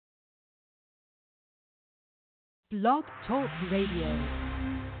Blog Talk Radio.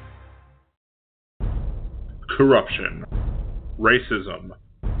 Corruption, racism,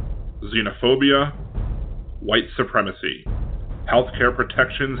 xenophobia, white supremacy, healthcare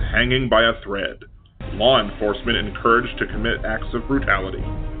protections hanging by a thread, law enforcement encouraged to commit acts of brutality,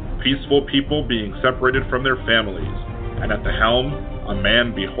 peaceful people being separated from their families, and at the helm, a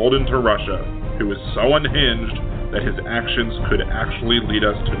man beholden to Russia who is so unhinged that his actions could actually lead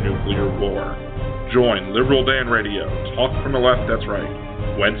us to nuclear war. Join Liberal Dan Radio, Talk from the Left, that's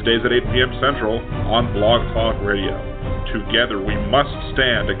right, Wednesdays at 8 p.m. Central on Blog Talk Radio. Together we must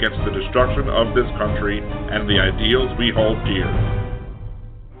stand against the destruction of this country and the ideals we hold dear.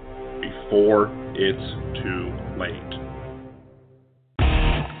 Before it's too late.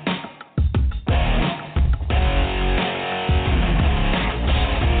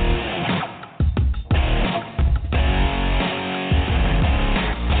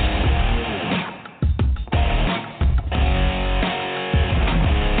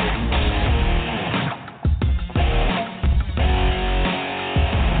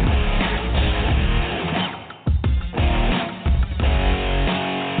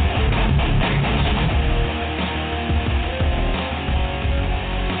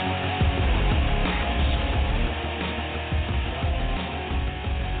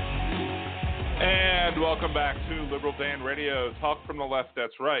 Talk from the Left,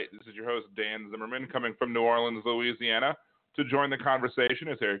 that's right. This is your host, Dan Zimmerman, coming from New Orleans, Louisiana. To join the conversation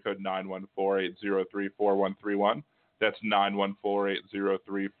is area code 914-803-4131. That's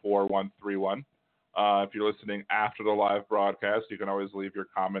 914-803-4131. If you're listening after the live broadcast, you can always leave your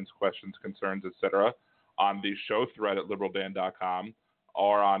comments, questions, concerns, etc. on the show thread at liberaldan.com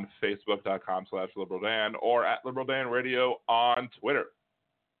or on facebook.com/liberaldan or at liberaldanradio on Twitter.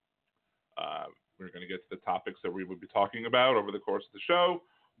 We're going to get to the topics that we will be talking about over the course of the show.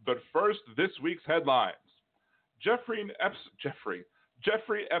 But first, this week's headlines. Jeffrey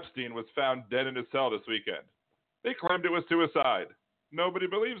Epstein was found dead in his cell this weekend. They claimed it was suicide. Nobody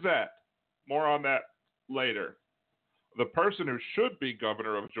believes that. More on that later. The person who should be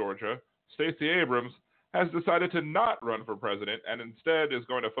governor of Georgia, Stacey Abrams, has decided to not run for president and instead is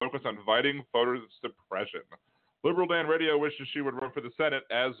going to focus on fighting voter suppression. Liberal Dan Radio wishes she would run for the Senate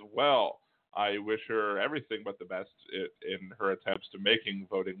as well. I wish her everything but the best in her attempts to making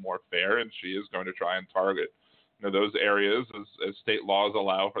voting more fair, and she is going to try and target those areas as state laws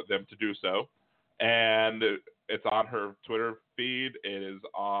allow for them to do so. And it's on her Twitter feed. It is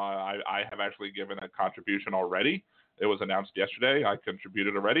on. I have actually given a contribution already. It was announced yesterday. I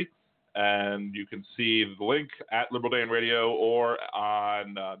contributed already, and you can see the link at Liberal Dan Radio or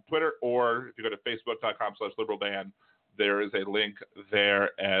on Twitter, or if you go to facebook.com/liberaldan, there is a link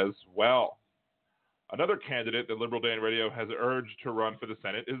there as well. Another candidate that Liberal Dan Radio has urged to run for the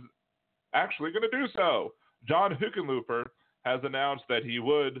Senate is actually going to do so. John Hickenlooper has announced that he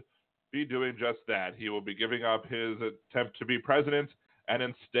would be doing just that. He will be giving up his attempt to be president, and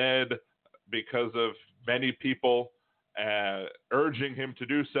instead, because of many people urging him to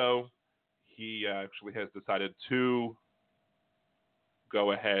do so, he actually has decided to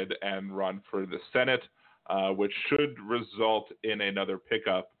go ahead and run for the Senate, which should result in another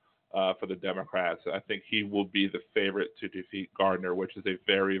pickup for the Democrats. I think he will be the favorite to defeat Gardner, which is a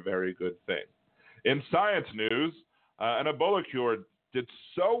very, very good thing. In science news, an Ebola cure did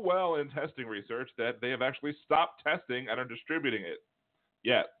so well in testing research that they have actually stopped testing and are distributing it.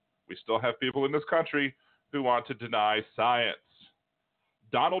 Yet, we still have people in this country who want to deny science.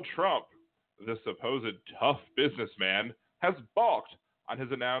 Donald Trump, the supposed tough businessman, has balked on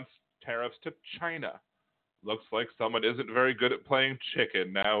his announced tariffs to China. Looks like someone isn't very good at playing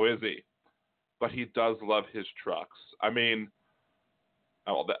chicken now, is he? But he does love his trucks. I mean,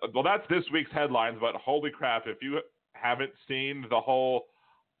 that's this week's headlines, but holy crap, if you haven't seen the whole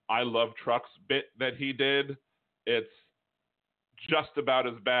I love trucks bit that he did, it's just about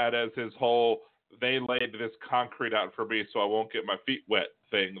as bad as his whole they laid this concrete out for me so I won't get my feet wet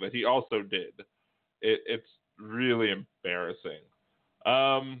thing that he also did. It's really embarrassing.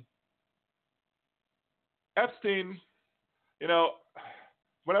 Epstein,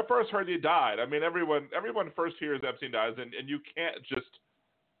 when I first heard he died, I mean, everyone first hears Epstein dies, and you can't just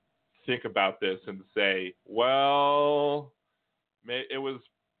think about this and say, well, it was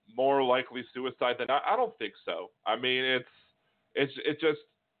more likely suicide than I don't think so. I mean, it's just,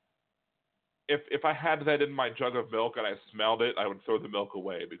 if I had that in my jug of milk and I smelled it, I would throw the milk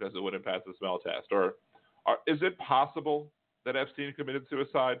away because it wouldn't pass the smell test. Or is it possible that Epstein committed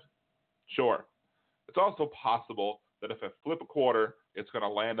suicide? Sure. It's also possible that if I flip a quarter, it's going to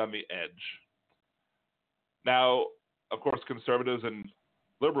land on the edge. Now, of course, conservatives and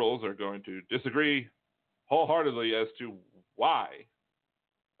liberals are going to disagree wholeheartedly as to why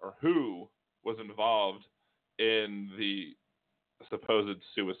or who was involved in the supposed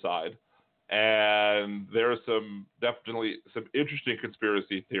suicide. And there are definitely some interesting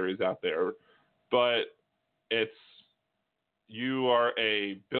conspiracy theories out there, but you are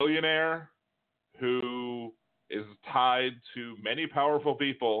a billionaire who is tied to many powerful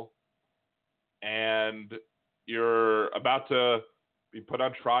people, and you're about to be put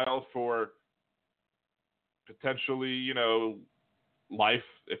on trial for potentially, life.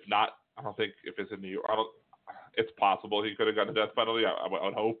 If not, I don't think if it's in New York, it's possible he could have gotten a death penalty. I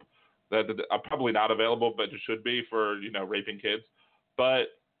would hope that probably not available, but it should be for, raping kids. But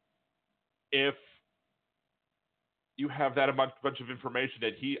if you have that bunch of information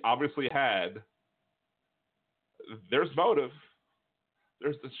that he obviously had, there's motive.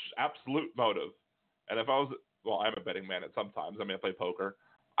 There's this absolute motive. And if I'm a betting man at sometimes. I play poker.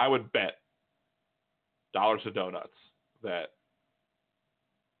 I would bet dollars to donuts that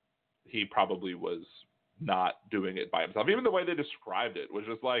he probably was not doing it by himself. Even the way they described it was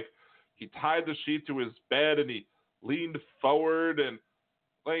just like he tied the sheet to his bed and he leaned forward and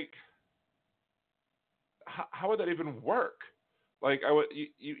how would that even work? I would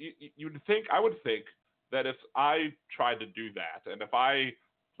think that if I tried to do that and if I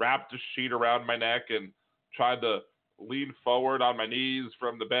wrapped a sheet around my neck and tried to lean forward on my knees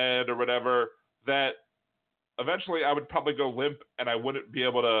from the bed or whatever, that eventually I would probably go limp and I wouldn't be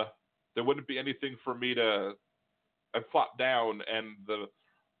able to. There wouldn't be anything for me to. I'd flop down and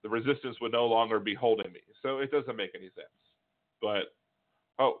the resistance would no longer be holding me. So it doesn't make any sense. But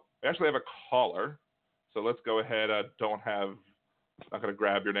I actually have a caller. So let's go ahead. I'm not going to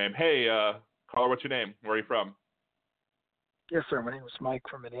grab your name. Hey, caller, what's your name? Where are you from? Yes, sir. My name is Mike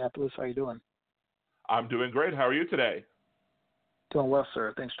from Minneapolis. How are you doing? I'm doing great. How are you today? Doing well,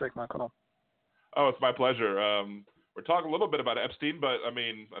 sir. Thanks for taking my call. Oh, it's my pleasure. We're talking a little bit about Epstein, but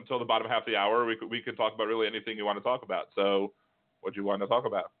until the bottom half of the hour, we can talk about really anything you want to talk about. So, what do you want to talk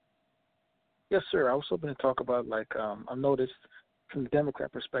about? Yes, sir. I was hoping to talk about I've noticed from the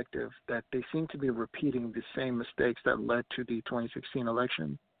Democrat perspective that they seem to be repeating the same mistakes that led to the 2016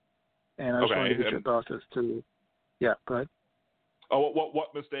 election, and I just wanted to get your thoughts as to. Yeah, go ahead. Oh,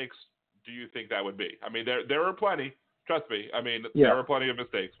 what mistakes do you think that would be? There are plenty. Trust me. There are plenty of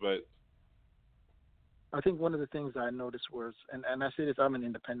mistakes, but. I think one of the things I noticed was, and I say this, I'm an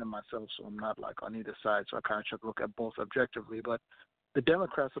independent myself, so I'm not on either side, so I kind of try to look at both objectively. But the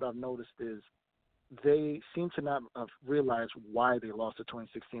Democrats, what I've noticed is they seem to not have realized why they lost the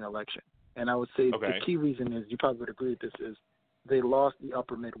 2016 election. And I would say the key reason is, you probably would agree with this, is they lost the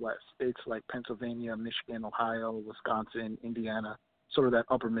upper Midwest, states like Pennsylvania, Michigan, Ohio, Wisconsin, Indiana, sort of that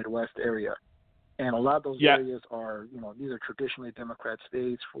upper Midwest area. And a lot of those areas are, these are traditionally Democrat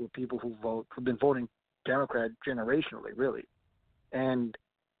states for people who've been voting Democrat generationally, really. And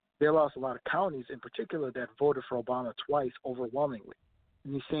they lost a lot of counties in particular that voted for Obama twice overwhelmingly.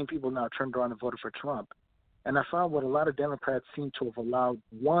 And these same people now turned around and voted for Trump. And I found what a lot of Democrats seem to have allowed,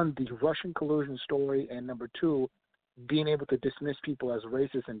 one, the Russian collusion story, and number two, being able to dismiss people as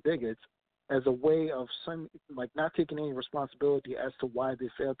racist and bigots as a way of not taking any responsibility as to why they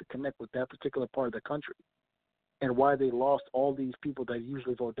failed to connect with that particular part of the country and why they lost all these people that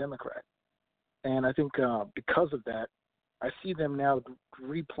usually vote Democrat. And I think because of that, I see them now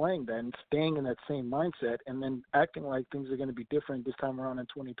replaying that and staying in that same mindset and then acting like things are going to be different this time around in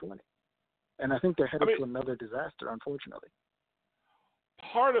 2020. And I think they're headed to another disaster, unfortunately.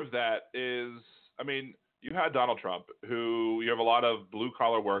 Part of that is, you had Donald Trump, you have a lot of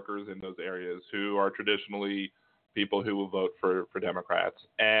blue-collar workers in those areas who are traditionally people who will vote for Democrats.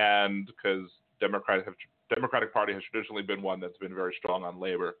 And because Democratic Party has traditionally been one that's been very strong on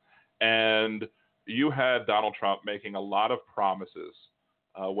labor. And you had Donald Trump making a lot of promises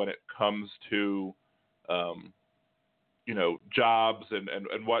when it comes to, jobs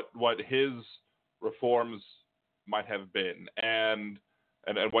and what his reforms might have been, and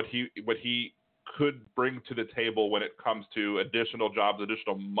what he could bring to the table when it comes to additional jobs,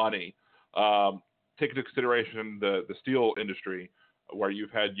 additional money. Take into consideration the steel industry, where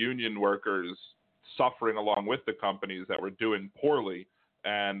you've had union workers suffering along with the companies that were doing poorly.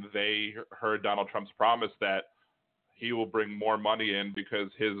 And they heard Donald Trump's promise that he will bring more money in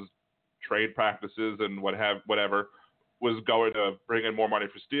because his trade practices and whatever was going to bring in more money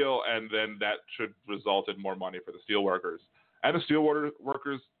for steel, and then that should result in more money for the steel workers. And the steel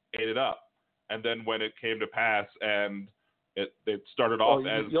workers ate it up. And then when it came to pass and it started off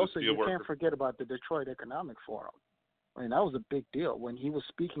as the steel workers. You can't forget about the Detroit Economic Forum. That was a big deal when he was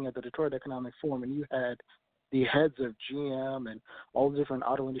speaking at the Detroit Economic Forum, and you had the heads of GM and all the different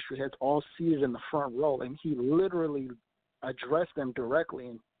auto industry heads all seated in the front row, and he literally addressed them directly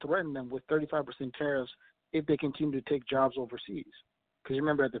and threatened them with 35% tariffs if they continue to take jobs overseas. Because you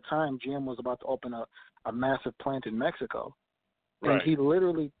remember at the time, GM was about to open a massive plant in Mexico. Right. And he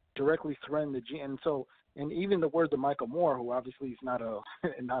literally directly threatened the GM. And even the words of Michael Moore, who obviously is not a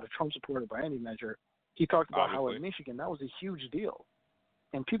Trump supporter by any measure, he talked about how in Michigan that was a huge deal.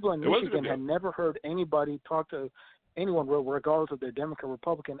 And people in Michigan had never heard anybody talk to anyone, regardless of their Democrat or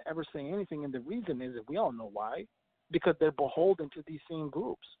Republican, ever say anything. And the reason is, and we all know why, because they're beholden to these same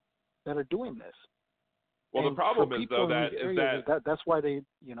groups that are doing this. Well, and the problem is, though, that's why they,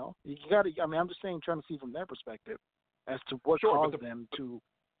 you got to, I'm just saying, trying to see from their perspective as to what caused them to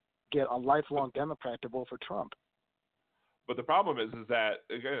get a lifelong Democrat to vote for Trump. But the problem is that,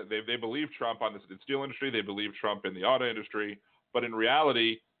 again, they believe Trump on the steel industry, they believe Trump in the auto industry, but in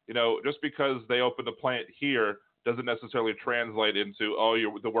reality, just because they opened a plant here doesn't necessarily translate into,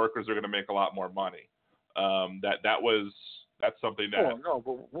 the workers are going to make a lot more money. That's something that. Oh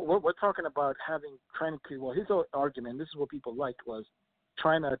no, but we're talking about trying to create. Well, his argument, this is what people liked, was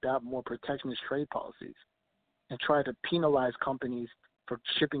trying to adopt more protectionist trade policies and try to penalize companies for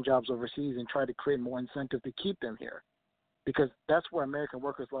shipping jobs overseas and try to create more incentive to keep them here, because that's where American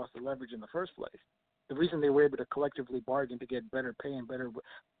workers lost the leverage in the first place. The reason they were able to collectively bargain to get better pay and better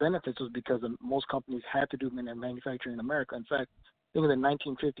benefits was because most companies had to do manufacturing in America. In fact, I think in the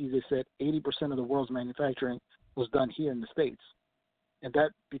 1950s they said 80% of the world's manufacturing was done here in the States. And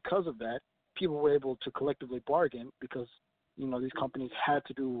that, because of that, people were able to collectively bargain because, these companies had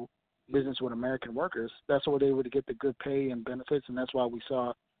to do business with American workers. That's why they were able to get the good pay and benefits, and that's why we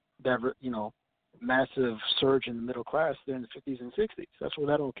saw that, massive surge in the middle class there in the 50s and 60s. That's where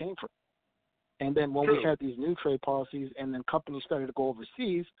that all came from. And then when we had these new trade policies and then companies started to go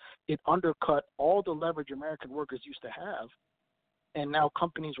overseas, it undercut all the leverage American workers used to have. And now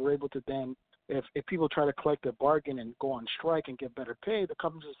companies were able to then, if people try to collect a bargain and go on strike and get better pay, the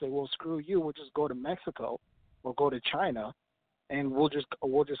companies will say, well, screw you, we'll just go to Mexico or go to China and we'll just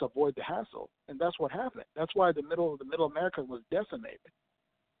avoid the hassle. And that's what happened. That's why the middle America was decimated.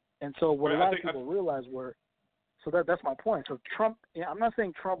 And so what a lot of people realized that's my point. So Trump, I'm not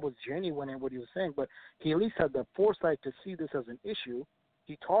saying Trump was genuine in what he was saying, but he at least had the foresight to see this as an issue.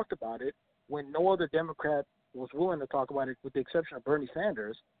 He talked about it when no other Democrat was willing to talk about it, with the exception of Bernie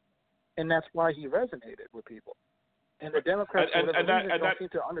Sanders, and that's why he resonated with people. And the Democrats don't seem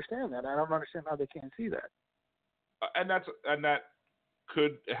to understand that. I don't understand how they can't see that. And that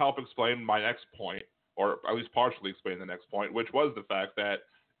could help explain my next point, or at least partially explain the next point, which was the fact that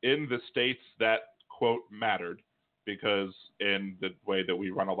in the states that, quote, mattered, because in the way that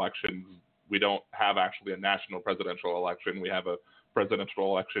we run elections, we don't have actually a national presidential election. We have a presidential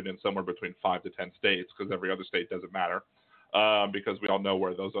election in somewhere between 5 to 10 states, because every other state doesn't matter, because we all know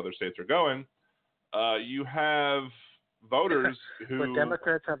where those other states are going. You have voters who... But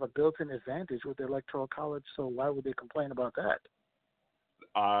Democrats have a built-in advantage with the Electoral College, so why would they complain about that?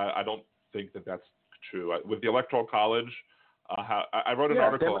 I don't think that that's true. With the Electoral College, I wrote an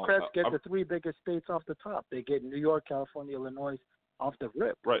article... Democrats get the three biggest states off the top. They get New York, California, Illinois off the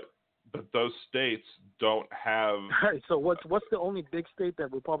rip. Right. But those states don't have... Right. So what's the only big state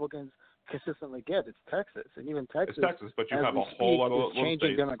that Republicans consistently get? It's Texas. And even Texas... It's Texas, but you have a whole lot of little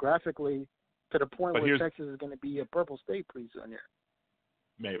changing states. Demographically to the point where Texas is going to be a purple state pretty soon here.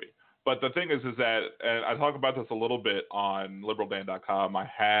 Maybe. But the thing is that, and I talk about this a little bit on liberaldan.com, I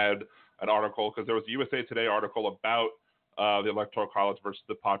had an article, because there was a USA Today article about the Electoral College versus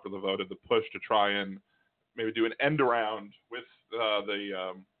the popular vote, and the push to try and maybe do an end around with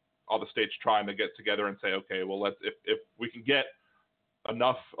all the states trying to get together and say, okay, well, if we can get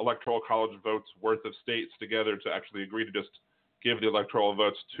enough Electoral College votes worth of states together to actually agree to just give the electoral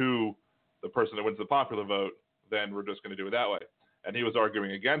votes to the person that wins the popular vote, then we're just going to do it that way. And he was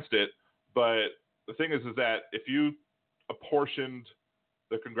arguing against it. But the thing is that if you apportioned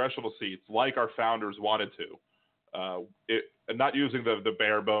the congressional seats like our founders wanted to, and not using the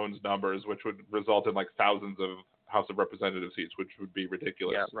bare bones numbers, which would result in like thousands of House of Representative seats, which would be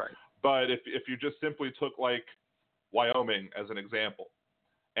ridiculous. Yeah, right. But if you just simply took like Wyoming as an example,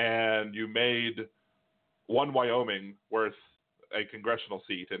 and you made one Wyoming worth a congressional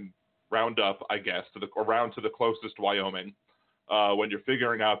seat and round up, I guess, round to the closest Wyoming, when you're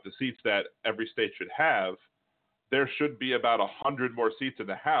figuring out the seats that every state should have, there should be about 100 more seats in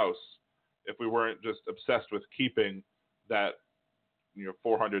the House if we weren't just obsessed with keeping that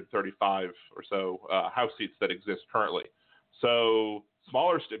 435 or so House seats that exist currently. So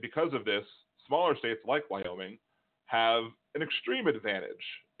because of this, smaller states like Wyoming have an extreme advantage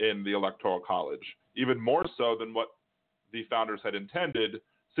in the Electoral College, even more so than what the founders had intended,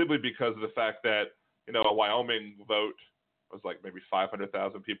 simply because of the fact that, a Wyoming vote was like maybe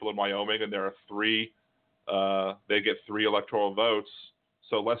 500,000 people in Wyoming, and there are they get 3 electoral votes,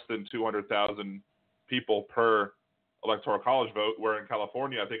 so less than 200,000 people per Electoral College vote, where in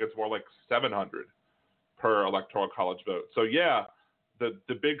California, I think it's more like 700 per Electoral College vote. So, yeah, the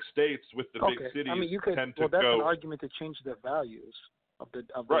big states with the big cities tend to that's go. an argument to change the values of the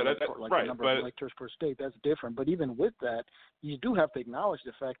right, the number of electors per state. That's different. But even with that, you do have to acknowledge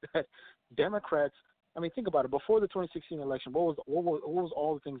the fact that Democrats. Think about it. Before the 2016 election, what was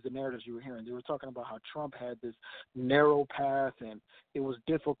all the things, the narratives you were hearing? They were talking about how Trump had this narrow path, and it was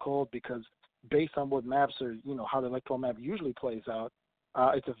difficult because based on what maps are, how the electoral map usually plays out,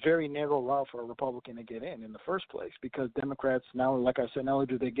 it's a very narrow route for a Republican to get in the first place, because Democrats now, like I said, not only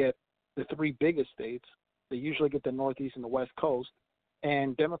do they get the 3 biggest states, they usually get the Northeast and the West Coast,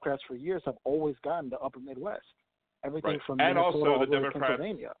 and Democrats for years have always gotten the upper Midwest, everything from Minnesota all the way to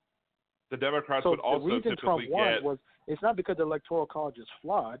Pennsylvania. The Democrats so would also the reason typically Trump won it's not because the Electoral College is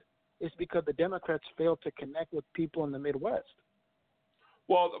flawed, it's because the Democrats failed to connect with people in the Midwest.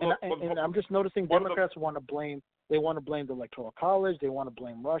 Well, and I'm just noticing Democrats want to blame. They want to blame the Electoral College. They want to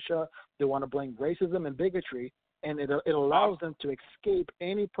blame Russia. They want to blame racism and bigotry, and it allows them to escape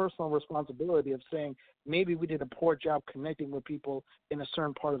any personal responsibility of saying maybe we did a poor job connecting with people in a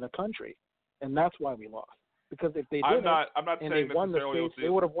certain part of the country, and that's why we lost. Because if they didn't, I'm not and saying they won the necessarily states, they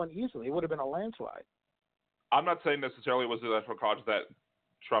would have won easily. It would have been a landslide. I'm not saying necessarily it was the Electoral College that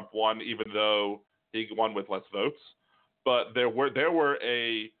Trump won, even though he won with less votes. But there were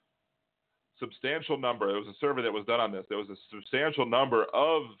a substantial number. There was a survey that was done on this. There was a substantial number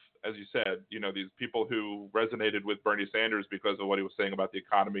of, as you said, these people who resonated with Bernie Sanders because of what he was saying about the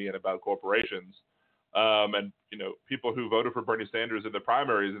economy and about corporations, and people who voted for Bernie Sanders in the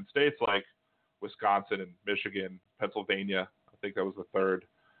primaries in states like Wisconsin and Michigan, Pennsylvania. I think that was the third.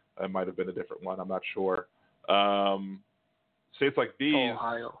 It might have been a different one. I'm not sure. States like these.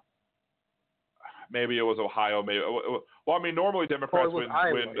 Ohio. Maybe it was Ohio. Normally Democrats win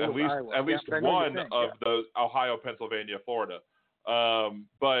at least one of those: Ohio, Pennsylvania, Florida.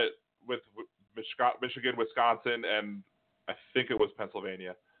 But with Michigan, Wisconsin, and I think it was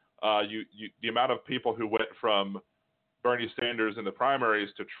Pennsylvania, the amount of people who went from Bernie Sanders in the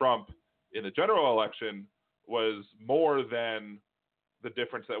primaries to Trump in the general election was more than the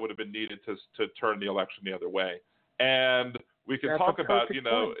difference that would have been needed to turn the election the other way. And we can talk about,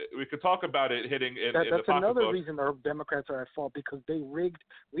 we could talk about it hitting in the pocketbook. That's another reason the Democrats are at fault, because they rigged.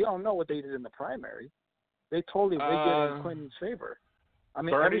 We all know what they did in the primary. They totally rigged it in Clinton's favor.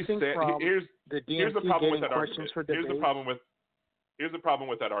 Everything from the DNC getting questions for debate. Here's the problem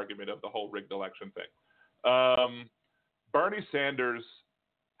with that argument of the whole rigged election thing. Bernie Sanders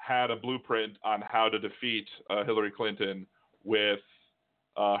had a blueprint on how to defeat Hillary Clinton with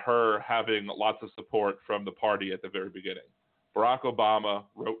her having lots of support from the party at the very beginning. Barack Obama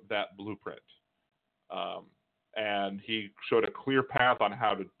wrote that blueprint, and he showed a clear path on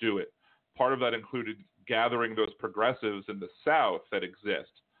how to do it. Part of that included gathering those progressives in the South that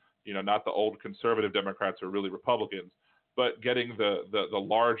exist, not the old conservative Democrats or really Republicans, but getting the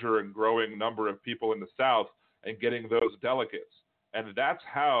larger and growing number of people in the South and getting those delegates. And that's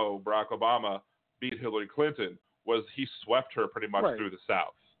how Barack Obama beat Hillary Clinton, was he swept her pretty much through the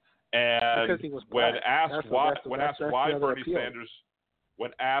South. And because he was when black. asked why Bernie Sanders,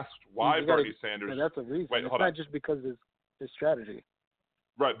 that's a reason. It's not just because of his strategy.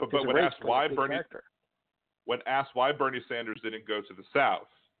 Right, but when asked why Bernie Sanders didn't go to the South,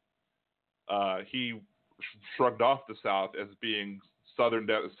 he shrugged off the South as being Southern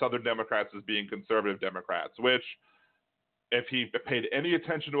Democrats as being conservative Democrats, which, if he paid any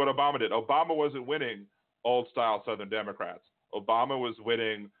attention to what Obama did, Obama wasn't winning old-style Southern Democrats. Obama was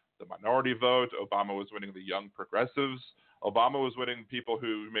winning the minority vote. Obama was winning the young progressives. Obama was winning people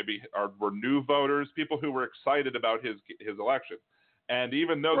who maybe were new voters, people who were excited about his election. And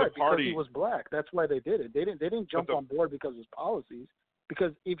even though the party, because he was black, that's why they did it. They didn't jump on board because of his policies.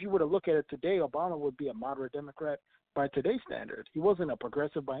 Because if you were to look at it today, Obama would be a moderate Democrat by today's standards. He wasn't a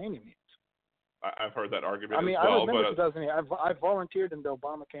progressive by any means. I've heard that argument as I well. remember 2008. I volunteered in the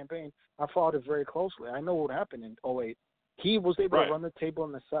Obama campaign. I followed it very closely. I know what happened in 2008. He was able to run the table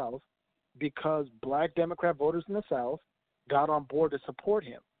in the South because black Democrat voters in the South got on board to support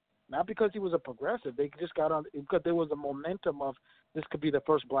him. Not because he was a progressive. They just got on because there was a momentum of this could be the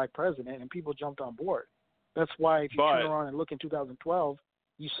first black president, and people jumped on board. That's why if you turn around and look in 2012,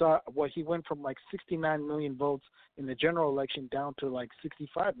 you saw he went from like 69 million votes in the general election down to like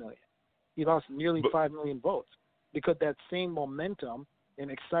 65 million. He lost nearly 5 million votes because that same momentum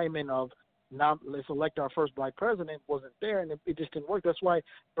and excitement of now let's elect our first black president wasn't there, and it just didn't work. That's why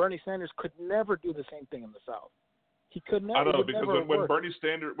Bernie Sanders could never do the same thing in the South. He could never. I don't know, because when Bernie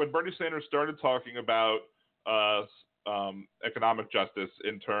Sanders started talking about economic justice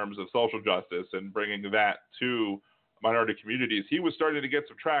in terms of social justice and bringing that to minority communities, he was starting to get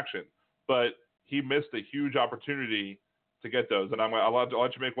some traction, but he missed a huge opportunity to get those. And I'll let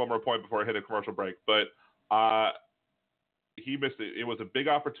you make one more point before I hit a commercial break. But he missed it. It was a big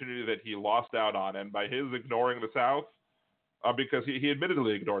opportunity that he lost out on, and by his ignoring the South, because he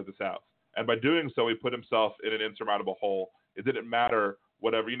admittedly ignored the South, and by doing so, he put himself in an insurmountable hole. It didn't matter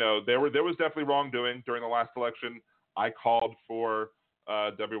whatever, there was definitely wrongdoing during the last election. I called for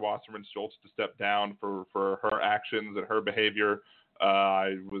Debbie Wasserman Schultz to step down for her actions and her behavior.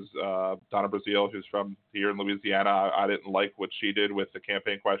 I was Donna Brazile, who's from here in Louisiana. I didn't like what she did with the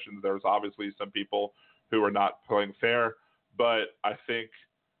campaign questions. There was obviously some people who were not playing fair, but I think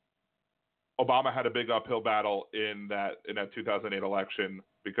Obama had a big uphill battle in that 2008 election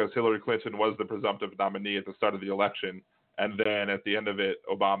because Hillary Clinton was the presumptive nominee at the start of the election. And then at the end of it,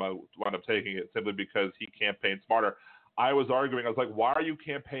 Obama wound up taking it simply because he campaigned smarter. I was like, why are you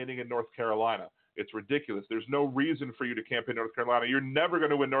campaigning in North Carolina? It's ridiculous. There's no reason for you to campaign in North Carolina. You're never going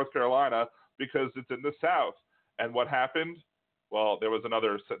to win North Carolina because it's in the South. And what happened? Well, there was a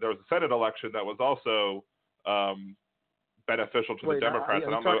Senate election that was also beneficial to the Democrats.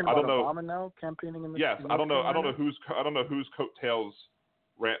 I don't know. Obama now campaigning in the Yes, I don't know whose coattails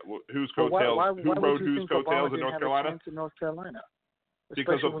who rode whose coattails in North Carolina. In North Carolina,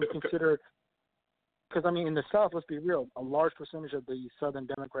 because I mean, in the South, let's be real, a large percentage of the Southern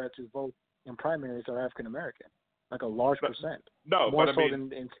Democrats who vote in primaries are African American, like a large percent. No, more but so I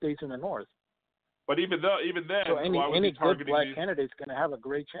mean, in states in the North. But even then, so any good black these... candidate's going to have a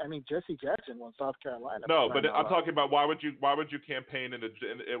great chance. I mean, Jesse Jackson won South Carolina. No, but I'm talking about why would you campaign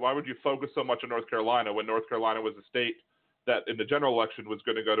why would you focus so much on North Carolina when North Carolina was a state that in the general election was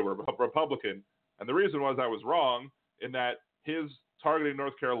going to go to a Republican? And the reason was I was wrong in that his targeting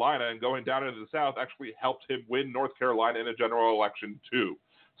North Carolina and going down into the South actually helped him win North Carolina in a general election too.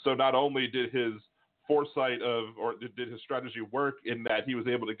 So not only did his foresight did his strategy work in that he was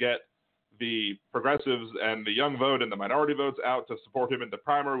able to get the progressives and the young vote and the minority votes out to support him in the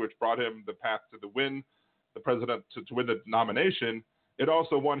primary, which brought him the path to the president to win the nomination. It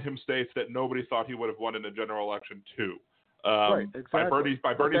also won him states that nobody thought he would have won in a general election too. Right, exactly.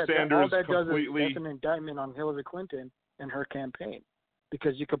 By Bernie Sanders completely. That's an indictment on Hillary Clinton and her campaign,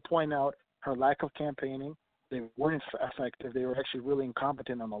 because you could point out her lack of campaigning. They weren't effective. They were actually really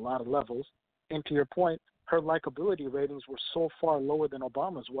incompetent on a lot of levels. And to your point, her likability ratings were so far lower than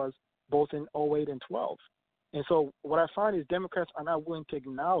Obama's was, both in 08 and 12. And so what I find is Democrats are not willing to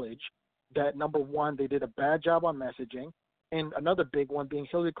acknowledge that, number one, they did a bad job on messaging, and another big one being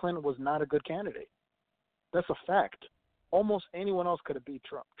Hillary Clinton was not a good candidate. That's a fact. Almost anyone else could have beat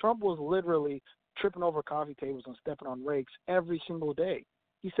Trump. Trump was literally tripping over coffee tables and stepping on rakes every single day.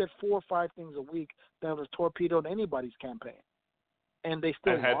 He said 4 or 5 things a week that was torpedoed anybody's campaign. And they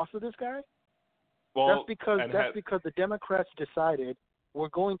still lost to this guy? Well, that's because the Democrats decided we're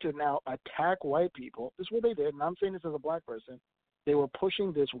going to now attack white people. This is what they did, and I'm saying this as a black person. They were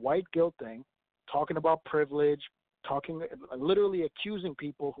pushing this white guilt thing, talking about privilege, literally accusing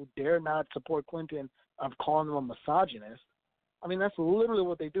people who dare not support Clinton of calling them a misogynist. I mean, that's literally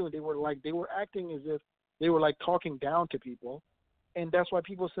what they do. They were acting as if they were like talking down to people, and that's why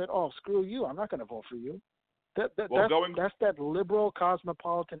people said, "Oh, screw you! I'm not going to vote for you." That's that liberal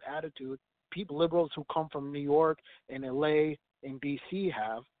cosmopolitan attitude. Liberals who come from New York and LA and DC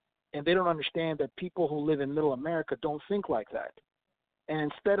have, and they don't understand that people who live in middle America don't think like that. And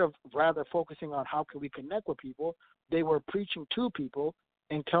instead of rather focusing on how can we connect with people, they were preaching to people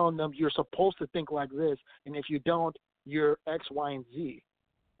and telling them you're supposed to think like this, and if you don't, you're X, Y, and Z.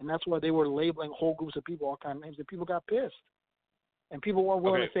 And that's why they were labeling whole groups of people all kinds of names, and people got pissed. And people weren't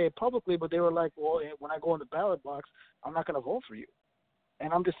willing to say it publicly, but they were like, well, when I go in the ballot box, I'm not going to vote for you.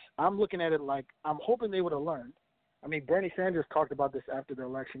 And I'm looking at it like I'm hoping they would have learned. I mean, Bernie Sanders talked about this after the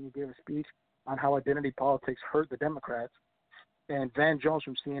election. He gave a speech on how identity politics hurt the Democrats. And Van Jones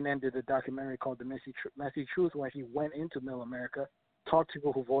from CNN did a documentary called The Messy Truth, where he went into middle America, talked to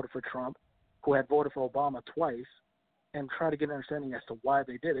people who voted for Trump, who had voted for Obama twice, and tried to get an understanding as to why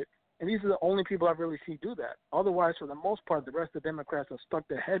they did it. And these are the only people I really see do that. Otherwise, for the most part, the rest of the Democrats have stuck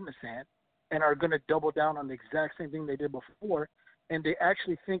their head in the sand and are going to double down on the exact same thing they did before, and they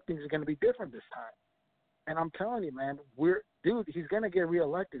actually think things are going to be different this time. And I'm telling you, man, he's going to get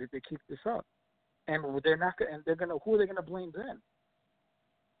reelected if they keep this up. And they're not going. And who are they going to blame then?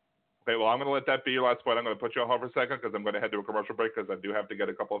 Okay, well, I'm going to let that be your last point. I'm going to put you on hold for a second because I'm going to head to a commercial break because I do have to get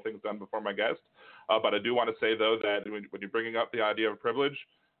a couple of things done before my guest. But I do want to say, though, that when you're bringing up the idea of privilege,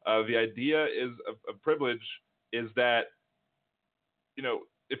 the idea of privilege is that, you know,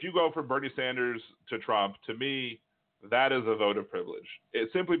 if you go from Bernie Sanders to Trump, to me, that is a vote of privilege.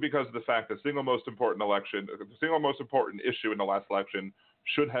 It's simply because of the fact that the single most important issue in the last election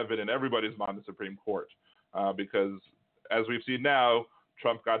should have been in everybody's mind, the Supreme Court. Because as we've seen now,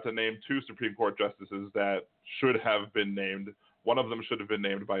 Trump got to name 2 Supreme Court justices that should have been named. One of them should have been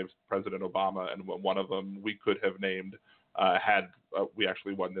named by President Obama, and one of them we could have named had we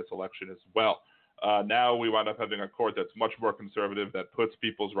actually won this election as well. Now we wind up having a court that's much more conservative, that puts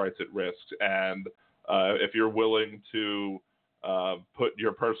people's rights at risk. And if you're willing to put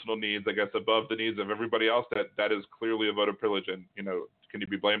your personal needs, I guess, above the needs of everybody else, that is clearly a vote of privilege. And, you know, can you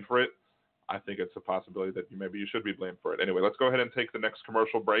be blamed for it? I think it's a possibility that maybe you should be blamed for it. Anyway, let's go ahead and take the next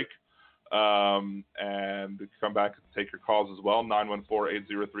commercial break and come back and take your calls as well.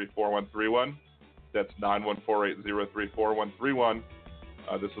 914-803-4131. That's 914-803-4131.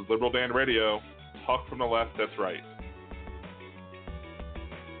 This is Liberal Dan Radio. Talk from the left, that's right.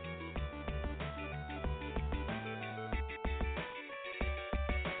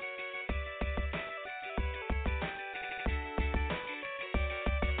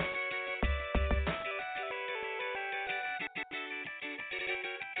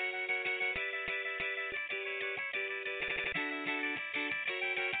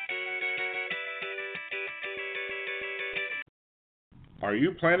 Are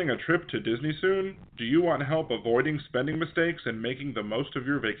you planning a trip to Disney soon? Do you want help avoiding spending mistakes and making the most of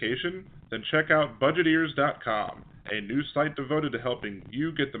your vacation? Then check out budgetears.com, a new site devoted to helping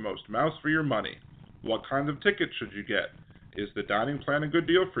you get the most mouse for your money. What kinds of tickets should you get? Is the dining plan a good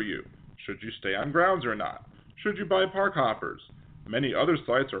deal for you? Should you stay on grounds or not? Should you buy park hoppers? Many other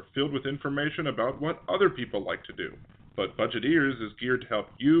sites are filled with information about what other people like to do, but Budgetears is geared to help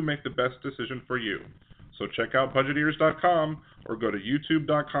you make the best decision for you. So check out budgetears.com or go to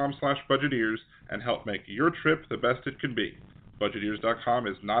youtube.com/budgetears and help make your trip the best it can be. Budgetears.com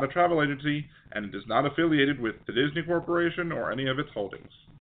is not a travel agency and it is not affiliated with the Disney Corporation or any of its holdings.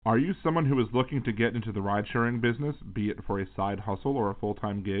 Are you someone who is looking to get into the ride-sharing business, be it for a side hustle or a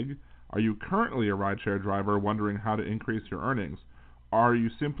full-time gig? Are you currently a rideshare driver wondering how to increase your earnings? Are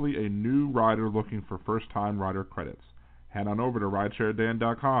you simply a new rider looking for first-time rider credits? Head on over to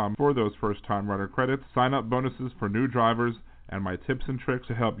ridesharedan.com for those first-time rider credits, sign-up bonuses for new drivers, and my tips and tricks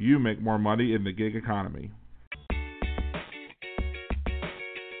to help you make more money in the gig economy.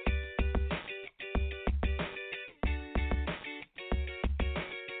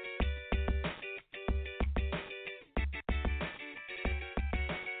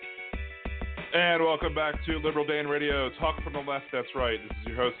 And welcome back to Liberal Dan Radio. Talk from the left, that's right. This is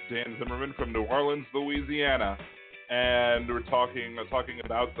your host, Dan Zimmerman from New Orleans, Louisiana. And we're talking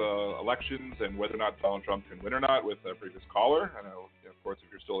about the elections and whether or not Donald Trump can win or not with a previous caller. I know, of course,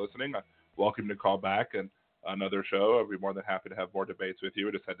 if you're still listening, I welcome you to call back and another show. I'd be more than happy to have more debates with you.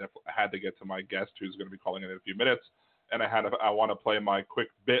 I just had to get to my guest who's going to be calling in a few minutes. And I want to play my quick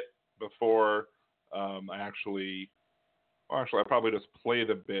bit before I probably just play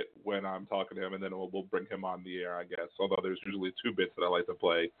the bit when I'm talking to him, and then we'll bring him on the air, I guess. Although there's usually 2 bits that I like to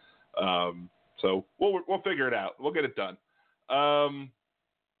play. So we'll figure it out. We'll get it done.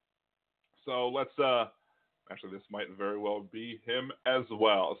 So let's actually, this might very well be him as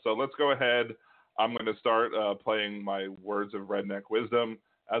well. So let's go ahead. I'm going to start playing my words of redneck wisdom.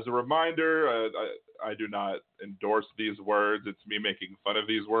 As a reminder, I do not endorse these words. It's me making fun of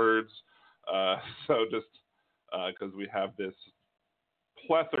these words. So just because we have this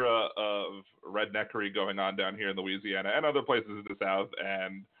plethora of redneckery going on down here in Louisiana and other places in the South,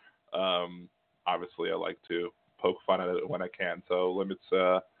 and obviously I like to poke fun at it when I can. So let's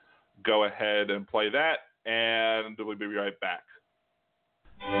go ahead and play that, and we'll be right back.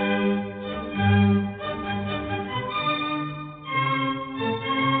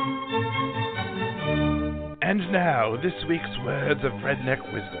 And now, this week's Words of Redneck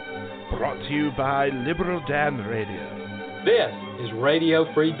Wisdom, brought to you by Liberal Dan Radio. This is Radio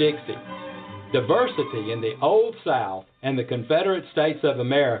Free Dixie. Diversity in the Old South and the Confederate States of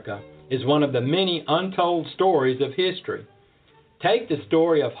America is one of the many untold stories of history. Take the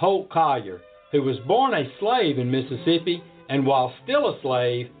story of Holt Collier, who was born a slave in Mississippi and while still a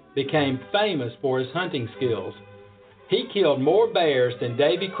slave, became famous for his hunting skills. He killed more bears than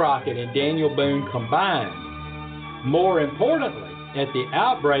Davy Crockett and Daniel Boone combined. More importantly, at the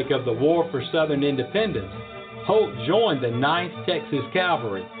outbreak of the War for Southern Independence, Holt joined the 9th Texas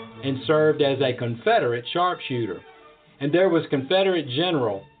Cavalry and served as a Confederate sharpshooter. and there was Confederate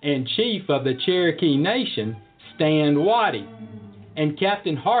General and Chief of the Cherokee Nation, Stand Watie, and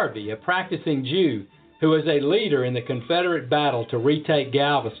Captain Harvey, a practicing Jew who was a leader in the Confederate battle to retake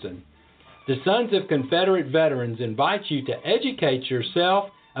Galveston. The Sons of Confederate Veterans invite you to educate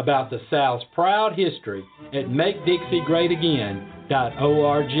yourself about the South's proud history at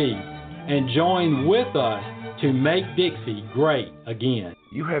MakeDixieGreatAgain.org and join with us to make Dixie great again.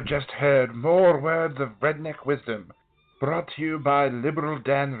 You have just heard more words of redneck wisdom, brought to you by Liberal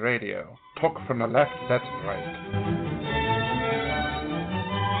Dan Radio. Talk from the left, that's right.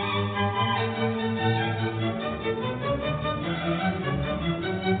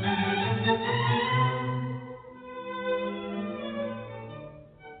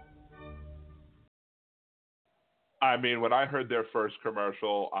 I mean, when I heard their first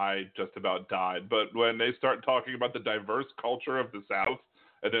commercial, I just about died. But when they start talking about the diverse culture of the South,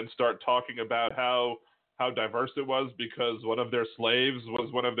 and then start talking about how diverse it was because one of their slaves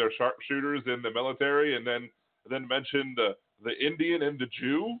was one of their sharpshooters in the military, and then mentioned the Indian and the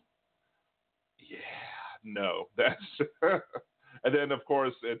Jew. Yeah, no, that's. And then of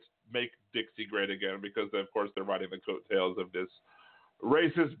course it's Make Dixie Great Again, because of course they're riding the coattails of this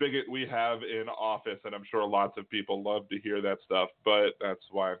racist bigot we have in office, and I'm sure lots of people love to hear that stuff, but that's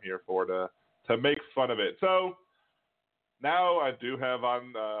why I'm here for, to make fun of it. So now I do have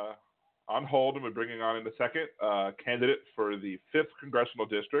on hold, and we're bringing on in a second, candidate for the 5th Congressional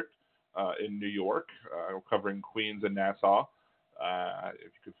District in New York, covering Queens and Nassau.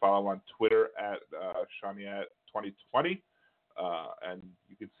 If you could follow him on Twitter at Shaniyat 2020, and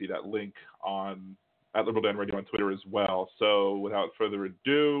you can see that link at Liberal Dan Radio on Twitter as well. So without further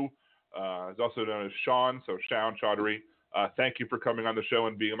ado, he's also known as Sean, so Shaniyat Chowdhury. Thank you for coming on the show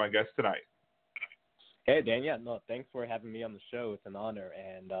and being my guest tonight. Hey, Dan. Yeah, no, thanks for having me on the show. It's an honor.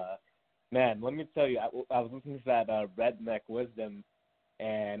 And, man, let me tell you, I was listening to that redneck wisdom,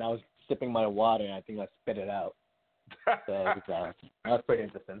 and I was sipping my water, and I think I spit it out. So that was pretty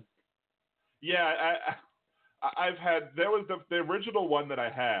interesting. Yeah, I've had – there was the original one that I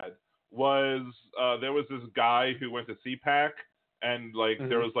had was there was this guy who went to CPAC, and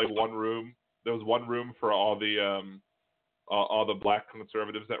there was one room. There was one room for all the black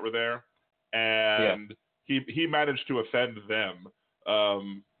conservatives that were there, and he managed to offend them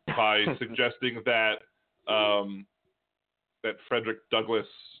by suggesting that Frederick Douglass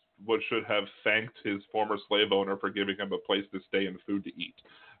should have thanked his former slave owner for giving him a place to stay and food to eat,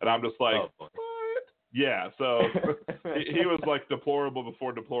 and I'm just like. Oh, yeah, so he was deplorable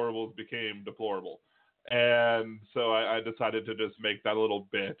before deplorables became deplorable. And so I decided to just make that little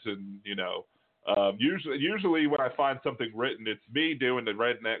bit. And, usually when I find something written, it's me doing the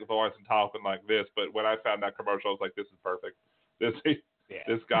redneck voice and talking like this. But when I found that commercial, I was like, this is perfect. This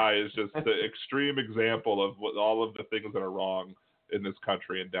guy is just the extreme example of all of the things that are wrong in this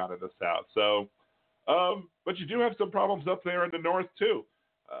country and down in the South. So, but you do have some problems up there in the North, too.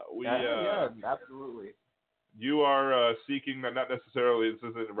 Yeah, absolutely. You are seeking not necessarily, this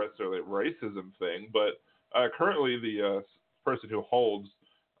isn't necessarily a racism thing, but currently the person who holds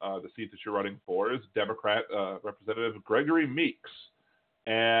the seat that you're running for is Democrat Representative Gregory Meeks.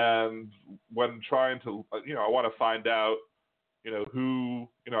 And when trying to, I want to find out, who,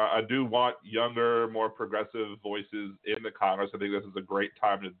 I do want younger, more progressive voices in the Congress. I think this is a great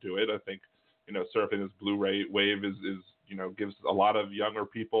time to do it. I think, surfing this blue wave is gives a lot of younger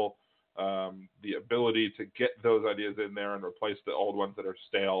people the ability to get those ideas in there and replace the old ones that are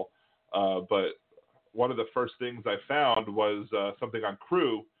stale. But one of the first things I found was something on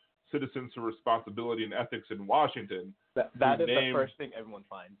Crew, Citizens for Responsibility and Ethics in Washington. That is the first thing everyone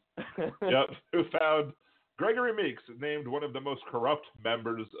finds. Yep, who found Gregory Meeks named one of the most corrupt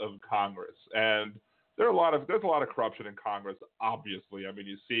members of Congress. And there's a lot of corruption in Congress, obviously. I mean,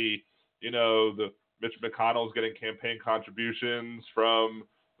 you see, the Mitch McConnell's getting campaign contributions from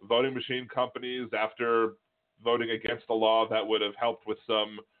voting machine companies after voting against a law that would have helped with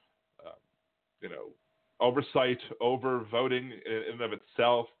some, oversight over voting in and of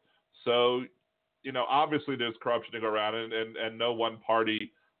itself. So, obviously there's corruption to go around, and no one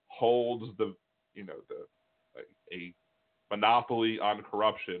party holds a monopoly on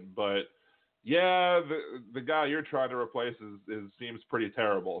corruption. But yeah, the guy you're trying to replace seems pretty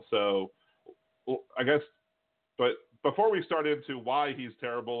terrible. So, I guess, but before we start into why he's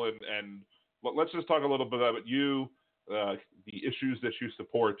terrible, and let's just talk a little bit about you, the issues that you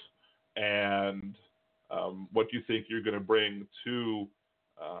support, and what you think you're going to bring to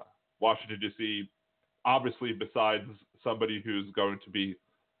Washington, D.C., obviously besides somebody who's going to be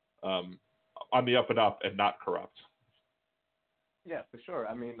on the up and up and not corrupt. Yeah, for sure.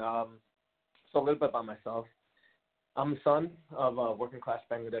 I mean, so a little bit about myself. I'm the son of working-class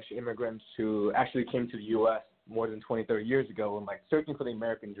Bangladeshi immigrants who actually came to the U.S. more than 20, 30 years ago and, like, searching for the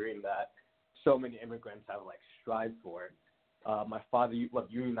American dream that so many immigrants have, like, strived for. My father was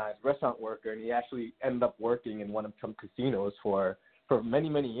a unionized restaurant worker, and he actually ended up working in one of some casinos for many,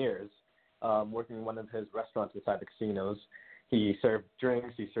 many years, working in one of his restaurants inside the casinos. He served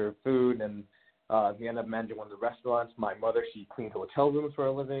drinks, he served food, and he ended up managing one of the restaurants. My mother, she cleaned hotel rooms for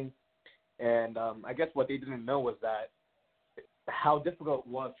a living. And I guess what they didn't know was that how difficult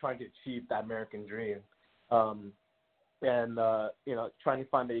it was trying to achieve that American dream. Trying to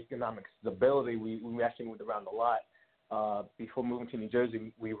find the economic stability, we actually moved around a lot. Before moving to New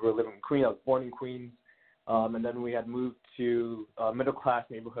Jersey, we were living in Queens. I was born in Queens. And then we had moved to a middle-class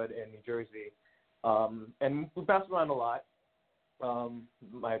neighborhood in New Jersey. And we bounced around a lot.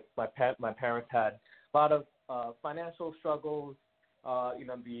 My parents had a lot of financial struggles.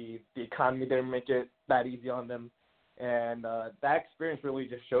 The economy didn't make it that easy on them. And that experience really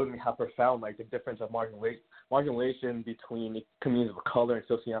just showed me how profound, like, the difference of marginalization between communities of color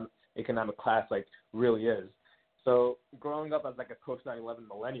and socioeconomic class, like, really is. So growing up as, like, a post-9/11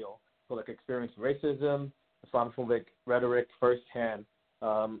 millennial who, like, experienced racism, Islamophobic rhetoric firsthand,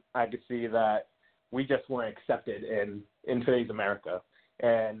 I could see that we just weren't accepted in today's America.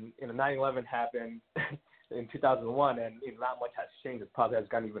 And 9/11 happened in 2001, and not much has changed. It probably has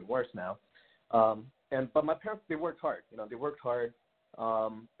gotten even worse now. But my parents, they worked hard. They worked hard.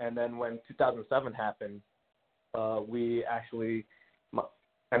 And then when 2007 happened, we actually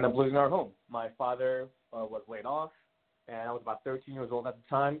ended up losing our home. My father was laid off, and I was about 13 years old at the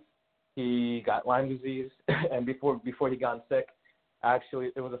time. He got Lyme disease, and before he got sick,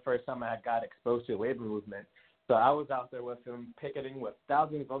 actually, it was the first time I got exposed to the labor movement. So I was out there with him, picketing with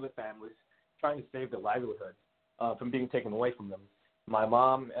thousands of other families, trying to save their livelihood from being taken away from them. My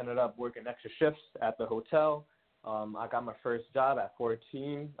mom ended up working extra shifts at the hotel. I got my first job at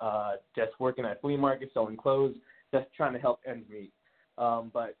 14, just working at flea markets, selling clothes, just trying to help ends meet.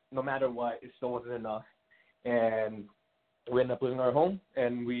 But no matter what, it still wasn't enough. And we ended up losing our home,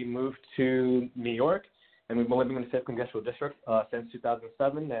 and we moved to New York, and we've been living in the 5th Congressional District since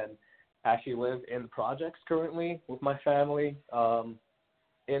 2007, and actually live in the projects currently with my family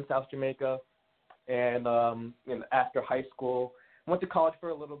in South Jamaica. And after high school, I went to college for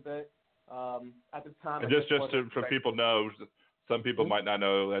a little bit. At the time, and just for people know, some people might not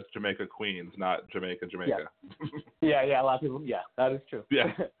know that's Jamaica, Queens, not Jamaica. Yeah, a lot of people. Yeah, that is true.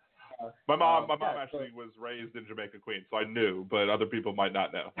 Yeah. My mom actually was raised in Jamaica, Queens, so I knew, but other people might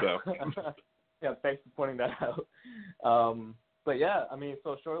not know. So. Yeah, thanks for pointing that out. But yeah, I mean,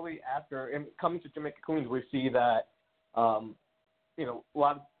 so shortly after coming to Jamaica, Queens, we see that, a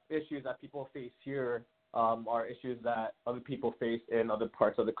lot of issues that people face here are issues that other people face in other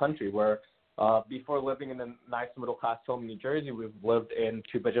parts of the country. Where before living in a nice middle-class home in New Jersey, we've lived in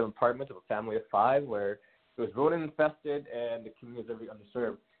 2-bedroom apartments with a family of 5, where it was rodent infested and the community was very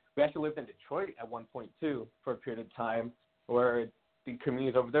underserved. We actually lived in Detroit at one point, too, for a period of time, where the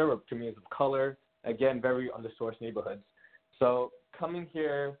communities over there were communities of color, again, very undersourced neighborhoods. So coming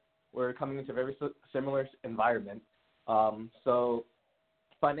here, we're coming into a very similar environment. So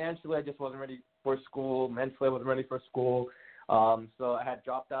financially, I just wasn't ready for school. Mentally, I wasn't ready for school. So I had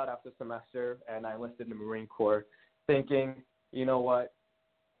dropped out after the semester, and I enlisted in the Marine Corps, thinking, you know what,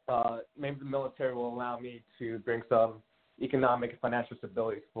 maybe the military will allow me to bring some economic and financial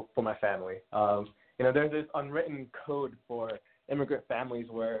stability for my family. There's this unwritten code for immigrant families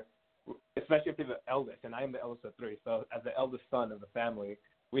where, especially if you're the eldest, and I am the eldest of 3, so as the eldest son of the family,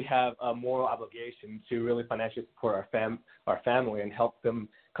 we have a moral obligation to really financially support our family and help them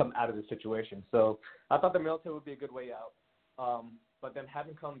come out of the situation. So I thought the military would be a good way out. But then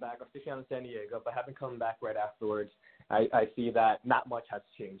having come back, I was stationed in San Diego, but having come back right afterwards, I see that not much has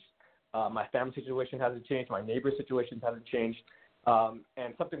changed. My family situation hasn't changed. My neighbor's situation hasn't changed.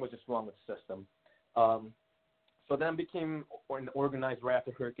 And something was just wrong with the system. So then became organized right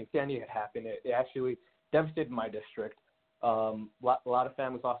after Hurricane Sandy had happened. It actually devastated my district. A lot of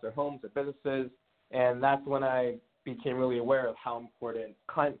families lost their homes, their businesses, and that's when I became really aware of how important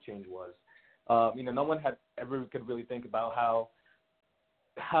climate change was. No one had ever could really think about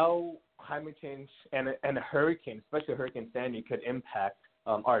how climate change and a hurricane, especially Hurricane Sandy, could impact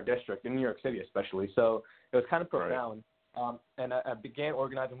our district in New York City, especially. So it was kind of profound. Right. And I began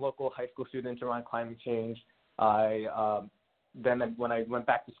organizing local high school students around climate change. Then when I went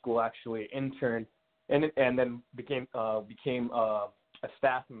back to school, actually interned and then became a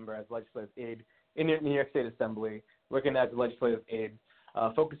staff member as legislative aide in the New York State Assembly, working as a legislative aide,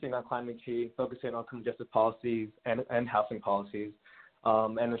 focusing on climate change, focusing on criminal justice policies and housing policies.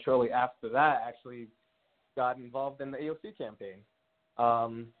 And then shortly after that, actually got involved in the AOC campaign.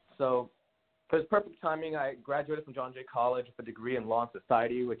 So it was perfect timing. I graduated from John Jay College with a degree in law and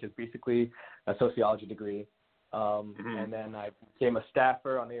society, which is basically a sociology degree. And then I became a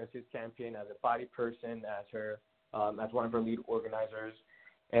staffer on the AOC's campaign as a body person, as one of her lead organizers.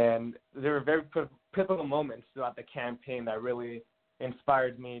 And there were very pivotal moments throughout the campaign that really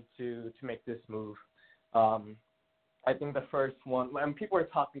inspired me to make this move. I think the first one, and people were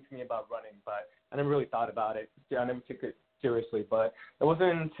talking to me about running, but I never really thought about it. I never took it seriously. But it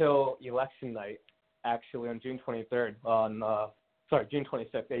wasn't until election night, actually on June 23rd, June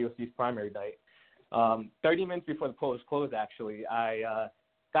 26th, AOC's primary night. 30 minutes before the polls closed, actually, I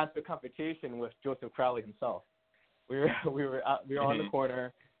got into a competition with Joseph Crowley himself. We were on the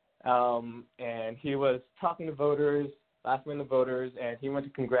corner, and he was talking to voters, last minute voters, and he went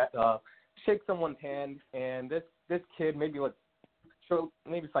to shake someone's hand, and this kid, maybe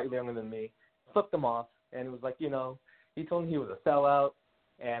slightly younger than me, flipped him off, and it was like, he told him he was a sellout,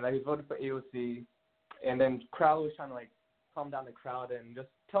 and that he voted for AOC, and then Crowley was trying to calm down the crowd and just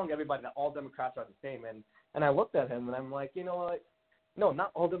telling everybody that all Democrats are the same, and I looked at him and I'm like, you know what? No,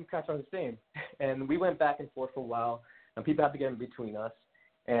 not all Democrats are the same. And we went back and forth for a while, and people had to get in between us.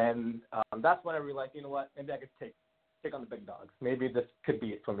 And that's when I realized, you know what, maybe I could take on the big dogs. Maybe this could be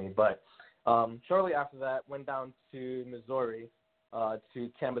it for me. But shortly after that, went down to Missouri to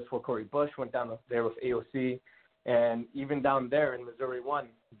canvass for Cori Bush, went down there with AOC. And even down there in Missouri 1,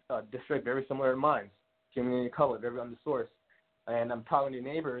 district very similar to mine, community color, very undersourced. And I'm talking to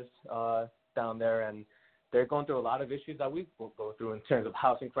neighbors down there, and they're going through a lot of issues that we will go through in terms of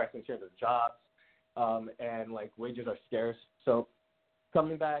housing crisis, in terms of jobs, and wages are scarce. So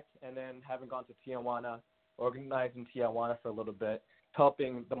coming back and then having gone to Tijuana, organizing Tijuana for a little bit,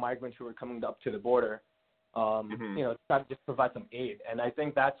 helping the migrants who were coming up to the border, try to just provide some aid. And I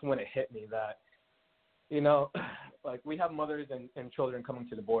think that's when it hit me that, we have mothers and children coming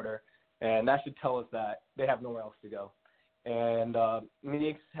to the border, and that should tell us that they have nowhere else to go. And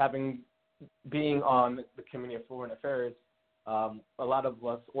me being on the Committee of Foreign Affairs, a lot of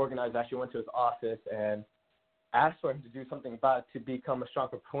us organized actually went to his office and asked for him to do something about it, to become a strong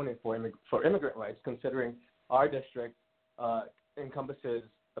proponent for immigrant rights, considering our district encompasses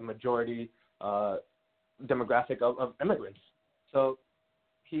a majority demographic of immigrants. So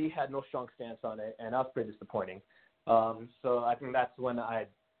he had no strong stance on it, and that was pretty disappointing. So I think that's when I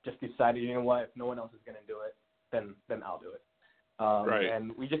just decided, you know what, if no one else is going to do it, then I'll do it. Right.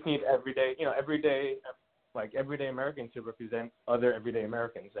 And we just need everyday Americans to represent other everyday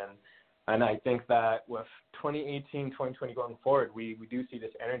Americans. And I think that with 2018, 2020 going forward, we do see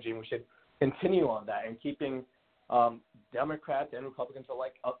this energy, and we should continue on that and keeping Democrats and Republicans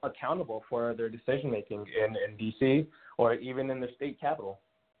alike accountable for their decision making in D.C. or even in the state capitol.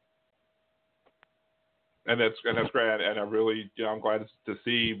 And that's great. And I really, I'm glad to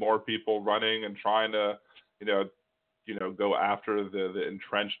see more people running and trying to, go after the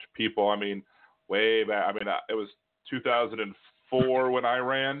entrenched people. I mean, way back. I mean, it was 2004 when I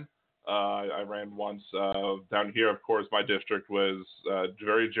ran. I ran once down here. Of course, my district was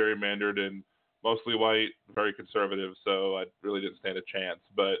very gerrymandered and mostly white, very conservative. So I really didn't stand a chance.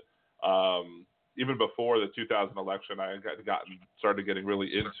 But even before the 2000 election, I started getting really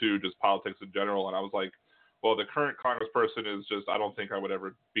into just politics in general, and I was like, well, the current congressperson is just, I don't think I would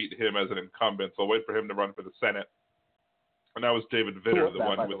ever beat him as an incumbent, so I'll wait for him to run for the Senate. And that was David Vitter, the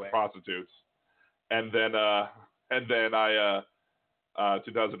one with the prostitutes. And then I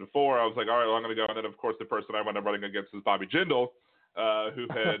 2004, I was like, all right, well, I'm going to go. And then, of course, the person I wound up running against is Bobby Jindal, who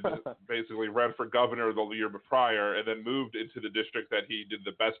had basically ran for governor the year prior and then moved into the district that he did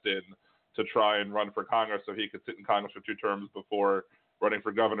the best in to try and run for Congress so he could sit in Congress for 2 terms before running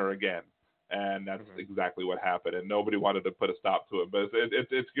for governor again. And that's exactly what happened. And nobody wanted to put a stop to it. But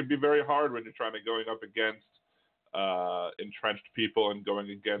it can be very hard when you're trying to going up against entrenched people and going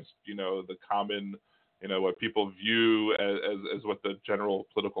against, the common, what people view as what the general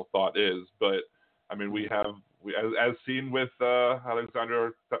political thought is. But, I mean, we have, as seen with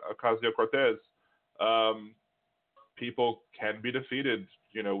Alexandria Ocasio-Cortez, people can be defeated.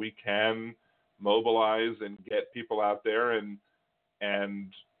 We can mobilize and get people out there and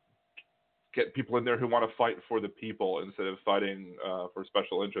get people in there who want to fight for the people instead of fighting for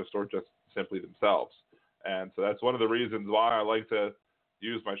special interest or just simply themselves. And so that's one of the reasons why I like to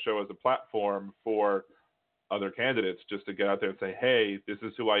use my show as a platform for other candidates, just to get out there and say, hey, this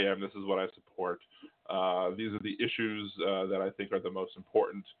is who I am, this is what I support. These are the issues that I think are the most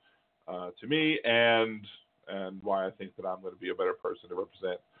important to me, and why I think that I'm going to be a better person to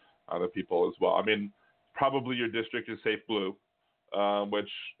represent other people as well. I mean, probably your district is safe blue, which,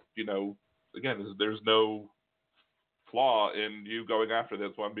 again, there's no flaw in you going after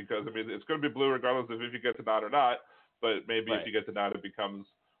this one because, I mean, it's going to be blue regardless of if you get the nod or not, but maybe if you get the nod, it becomes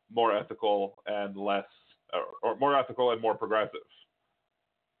more ethical and less, or more ethical and more progressive.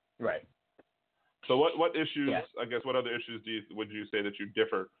 Right. So what issues, I guess, what other issues would you say that you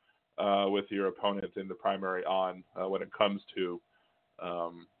differ with your opponent in the primary on when it comes to,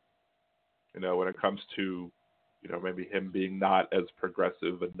 maybe him being not as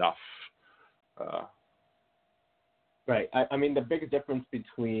progressive enough? Right. I mean, the biggest difference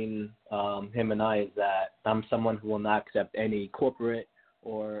between him and I is that I'm someone who will not accept any corporate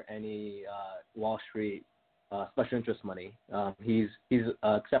or any Wall Street special interest money. He's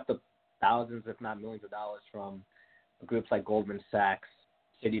accepted thousands, if not millions of dollars from groups like Goldman Sachs,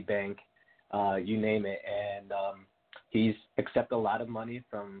 Citibank, you name it. And he's accepted a lot of money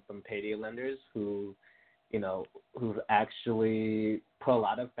from payday lenders who've actually put a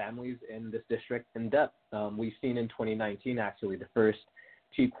lot of families in this district in debt. We've seen in 2019, actually, the first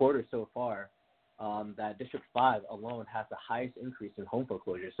 2 quarters so far, that District 5 alone has the highest increase in home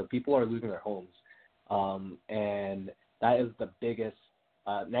foreclosures. So people are losing their homes. And that is the biggest,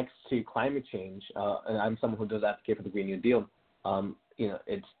 next to climate change, and I'm someone who does advocate for the Green New Deal,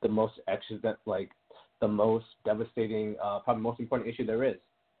 it's the most the most devastating, probably most important issue there is.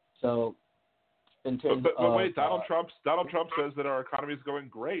 So in terms but wait, Donald Trump says that our economy is going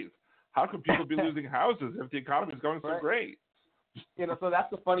great. How could people be losing houses if the economy is going so great? So that's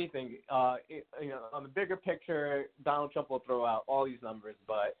the funny thing. On the bigger picture, Donald Trump will throw out all these numbers,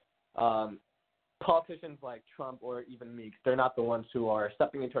 but politicians like Trump or even Meeks, they're not the ones who are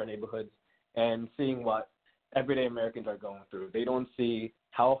stepping into our neighborhoods and seeing what everyday Americans are going through. They don't see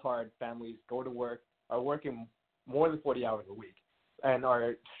how hard families go to work, are working more than 40 hours a week, and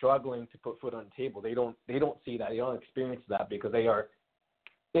are struggling to put food on the table. They don't see that. They don't experience that because they are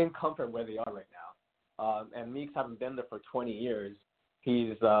in comfort where they are right now. And Meeks having been there for 20 years,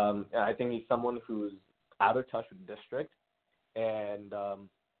 I think he's someone who's out of touch with the district, and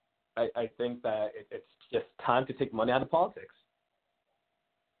I think that it's just time to take money out of politics.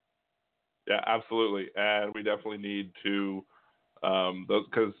 Yeah, absolutely, and we definitely need to,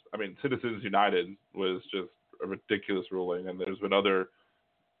 because Citizens United was just a ridiculous ruling, and there's been other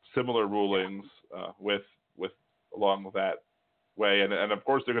similar rulings with along that way, and of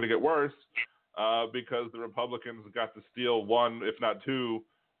course they're going to get worse because the Republicans got to steal one, if not two,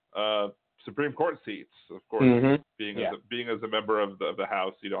 Supreme Court seats. Of course, being as a member of the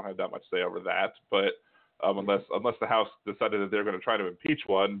House, you don't have that much say over that. But unless the House decided that they're going to try to impeach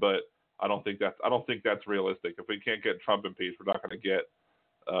one, but I don't think that's realistic. If we can't get Trump impeached, we're not going to get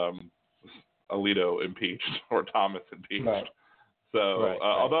Alito impeached or Thomas impeached. Right. So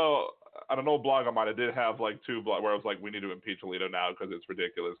although on an old blog of mine, I did have like 2 blogs where I was like, we need to impeach Alito now because it's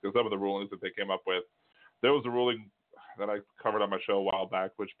ridiculous. Because some of the rulings that they came up with, there was a ruling that I covered on my show a while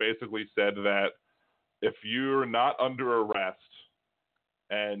back, which basically said that if you're not under arrest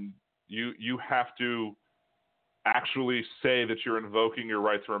and you have to actually say that you're invoking your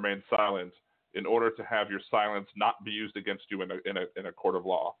right to remain silent in order to have your silence not be used against you in a court of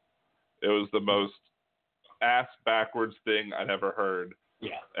law. It was the most ass backwards thing I'd ever heard.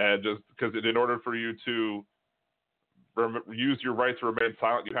 Yeah. And just because in order for you to use your right to remain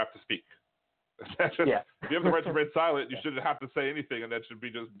silent, you have to speak. If you have the right to remain silent, you shouldn't have to say anything, and that should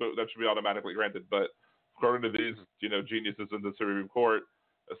be automatically granted. But according to these, geniuses in the Supreme Court,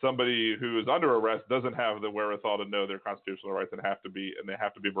 somebody who is under arrest doesn't have the wherewithal to know their constitutional rights and they have to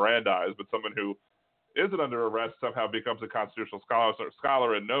be Mirandized. But someone who isn't under arrest somehow becomes a constitutional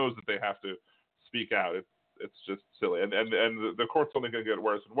scholar and knows that they have to speak out. It's just silly, and the court's only going to get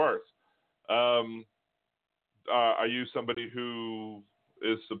worse and worse. Are you somebody who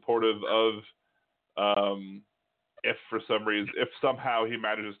is supportive of? If somehow he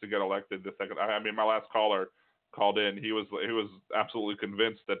manages to get elected the second, my last caller called in, he was absolutely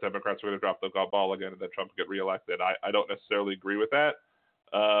convinced that Democrats were going to drop the ball again and that Trump would get reelected. I don't necessarily agree with that,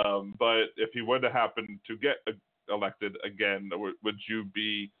 but if he were to happen to get elected again, would you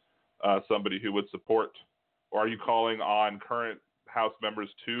be somebody who would support, or are you calling on current House members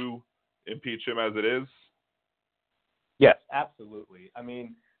to impeach him as it is? Yes, absolutely.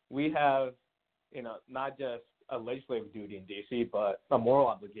 We have not just a legislative duty in D.C., but a moral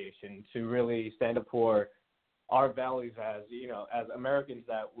obligation to really stand up for our values as Americans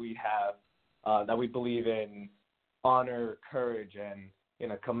that we have, that we believe in honor, courage, and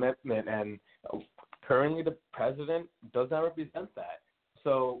commitment. And currently the president does not represent that.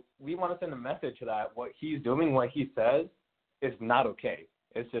 So we want to send a message that what he's doing, what he says, is not okay.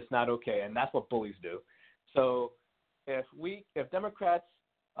 It's just not okay, and that's what bullies do. So if Democrats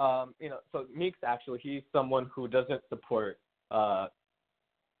So Meeks actually, he's someone who doesn't support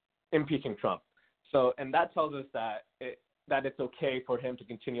impeaching Trump. So, and that tells us that it's okay for him to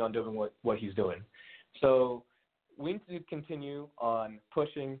continue on doing what he's doing. So we need to continue on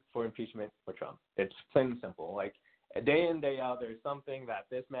pushing for impeachment for Trump. It's plain and simple. Like, day in, day out, there's something that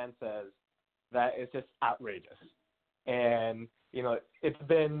this man says that is just outrageous. And, it's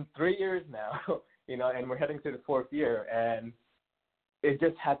been 3 years now, and we're heading to the 4th year, and it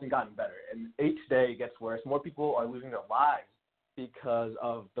just hasn't gotten better. And each day it gets worse. More people are losing their lives because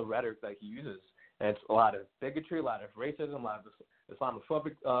of the rhetoric that he uses. And it's a lot of bigotry, a lot of racism, a lot of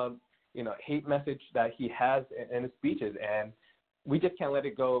Islamophobic, hate message that he has in his speeches. And we just can't let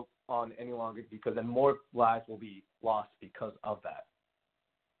it go on any longer, because then more lives will be lost because of that.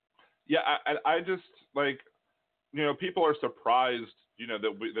 Yeah, I just, like, people are surprised,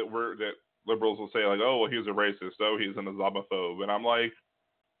 that liberals will say, like, oh, well, he's a racist, oh, he's an Islamophobe, and I'm like,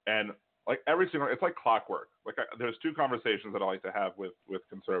 it's like clockwork. Like, there's two conversations that I like to have with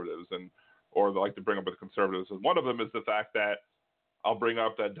conservatives, or I like to bring up with conservatives, and one of them is the fact that I'll bring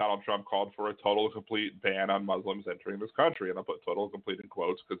up that Donald Trump called for a total and complete ban on Muslims entering this country, and I'll put total and complete in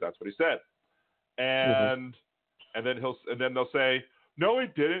quotes because that's what he said, and then they'll say, no, he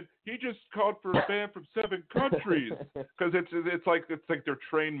didn't. He just called for a ban from 7 countries, because it's like they're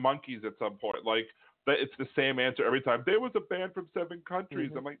trained monkeys at some point. Like, it's the same answer every time. There was a ban from 7 countries.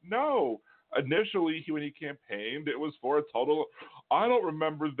 Mm-hmm. I'm like, no. Initially, when he campaigned, it was for a total. I don't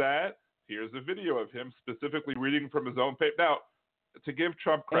remember that. Here's a video of him specifically reading from his own paper. Now, to give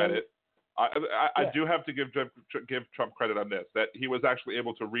Trump credit, I do have to give Trump credit on this, that he was actually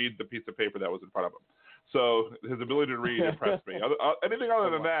able to read the piece of paper that was in front of him. So his ability to read impressed me. Anything other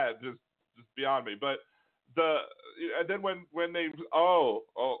than that, just beyond me. But and then when they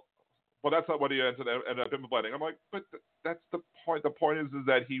well, that's not what he ended up implementing. I'm like, but that's the point. The point is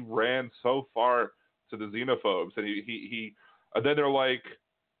that he ran so far to the xenophobes, and he and then they're like,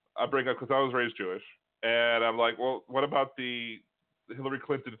 I bring up, because I was raised Jewish, and I'm like, well, what about the Hillary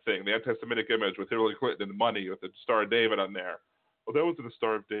Clinton thing, the anti-Semitic image with Hillary Clinton and the money with the Star of David on there? Well, that wasn't a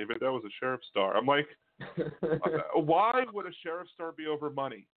Star of David. That was a sheriff's star. I'm like, why would a sheriff's star be over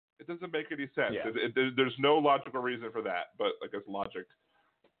money? It doesn't make any sense. Yeah. There's no logical reason for that, but I guess logic.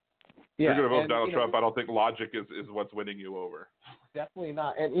 Yeah, if you're going to vote Donald Trump, I don't think logic is what's winning you over. Definitely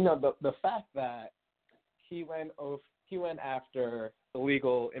not. And, the fact that he went after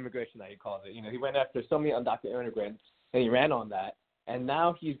illegal immigration, that he calls it. He went after so many undocumented immigrants, and he ran on that. And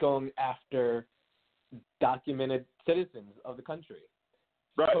now he's going after documented citizens of the country.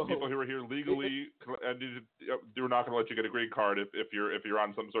 Right, so, people who are here legally, and they're not going to let you get a green card if you're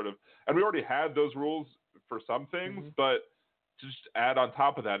on some sort of. And we already had those rules for some things, but to just add on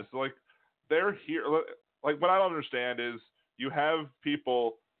top of that, it's like they're here. Like, what I don't understand is you have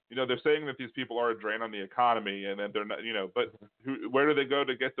people. They're saying that these people are a drain on the economy, and that they're not. But where do they go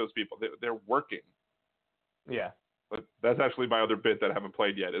to get those people? They're working. Yeah. But that's actually my other bit that I haven't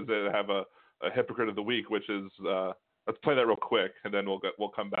played yet. Is that I have a hypocrite of the week, which is let's play that real quick, and then we'll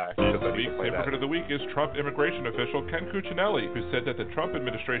come back. This week's hypocrite of the week is Trump immigration official Ken Cuccinelli, who said that the Trump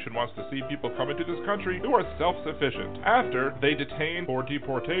administration wants to see people come into this country who are self-sufficient after they detained for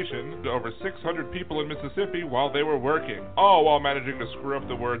deportation over 600 people in Mississippi while they were working, all while managing to screw up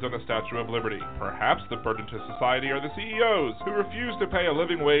the words on the Statue of Liberty. Perhaps the burden to society are the CEOs, who refuse to pay a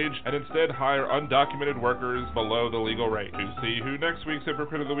living wage and instead hire undocumented workers below the legal rate. To see who next week's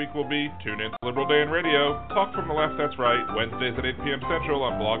hypocrite of the week will be, tune in to Liberal Dan Radio. Talk from the left, that's right, Wednesdays at 8 p.m. Central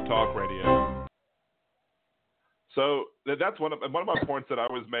on Blog Talk Radio. So that's one of my points that I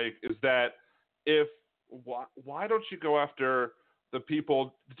always make, is that why don't you go after the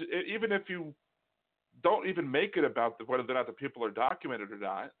people, even if you don't even make it about whether or not the people are documented or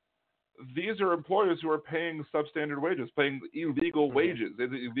not. These are employers who are paying substandard wages, paying illegal wages.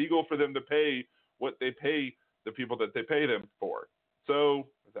 It's illegal for them to pay what they pay the people that they pay them for. So,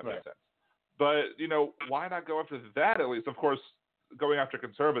 if that makes sense. But, why not go after that at least? Of course, going after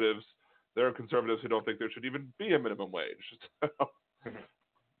conservatives, there are conservatives who don't think there should even be a minimum wage. It's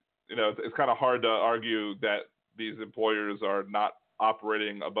kind of hard to argue that these employers are not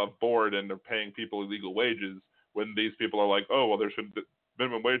operating above board and they're paying people illegal wages when these people are like, oh, well, there shouldn't be,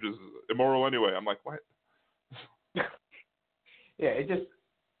 minimum wage is immoral anyway. I'm like, what? Yeah, it just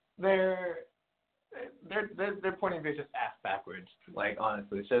their point of view is just ass backwards. Like,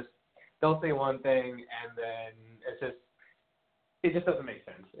 honestly, it's just they'll say one thing and then it just doesn't make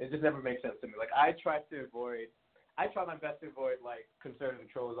sense. It just never makes sense to me. Like, I try my best to avoid like conservative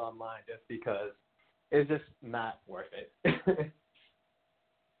trolls online just because it's just not worth it.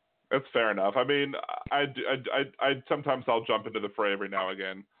 That's fair enough. I mean, I sometimes I'll jump into the fray every now and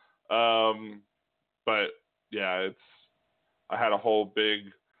again. But yeah, I had a whole big,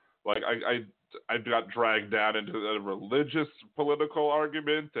 like, I got dragged down into a religious political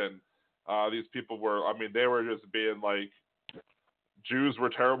argument, and these people were, I mean, they were just being like, Jews were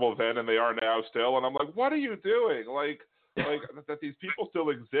terrible then and they are now still, and I'm like, what are you doing? Like that these people still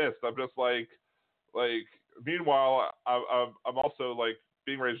exist. I'm just like, meanwhile, I'm also like,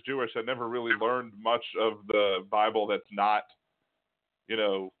 being raised Jewish, I never really learned much of the Bible that's not,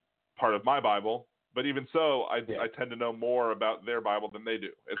 part of my Bible. But even so, I tend to know more about their Bible than they do.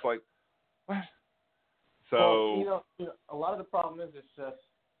 It's like, what? So, well, a lot of the problem is it's just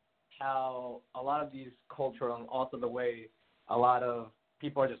how a lot of these cultural and also the way a lot of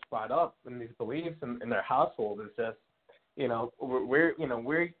people are just brought up in these beliefs in their household is just, we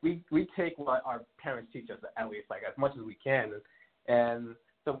take what our parents teach us, at least, like, as much as we can. And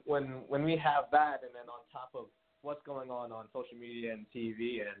so when we have that, and then on top of what's going on social media and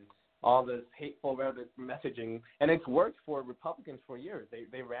TV and all this hateful messaging, and it's worked for Republicans for years.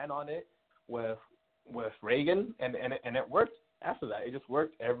 They ran on it with Reagan, and it worked after that. It just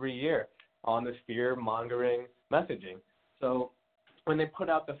worked every year on this fear-mongering messaging. So when they put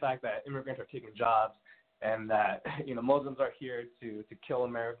out the fact that immigrants are taking jobs and that Muslims are here to kill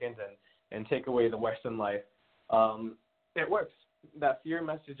Americans and take away the Western life, it works. That fear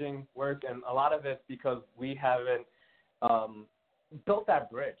messaging works, and a lot of it's because we haven't built that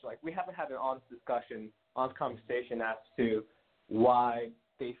bridge. Like, we haven't had an honest discussion, honest conversation as to why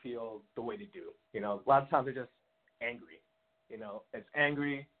they feel the way they do. A lot of times they're just angry. It's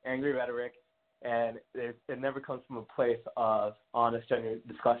angry rhetoric, and it never comes from a place of honest, genuine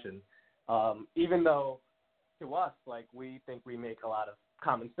discussion. Even though, to us, like, we think we make a lot of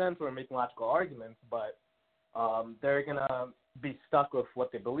common sense, we're making logical arguments, but they're going to be stuck with what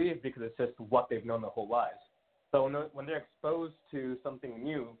they believe because it's just what they've known their whole lives. So when they're exposed to something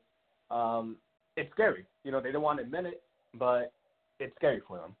new, it's scary. They don't want to admit it, but it's scary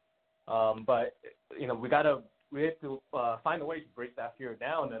for them. But we have to find a way to break that fear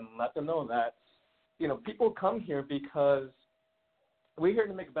down and let them know that people come here because we're here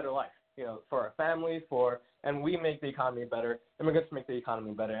to make a better life. For our family, and we make the economy better. Immigrants make the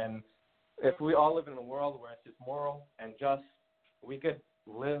economy better, and if we all live in a world where it's just moral and just, we could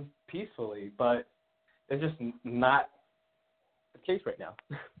live peacefully, but it's just not the case right now.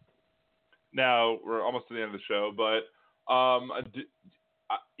 Now, we're almost to the end of the show, but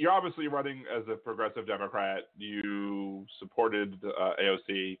you're obviously running as a progressive Democrat. You supported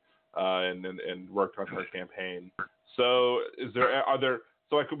AOC and worked on her campaign. So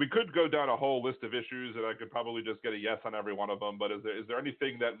we could go down a whole list of issues, and I could probably just get a yes on every one of them, but is there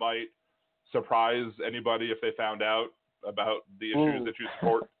anything that might surprise anybody if they found out about the issues that you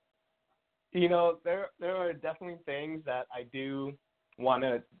support? There are definitely things that I do want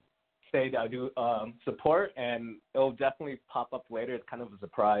to say that I do support, and it'll definitely pop up later. It's kind of a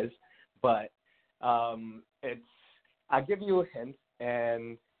surprise, but I'll give you a hint,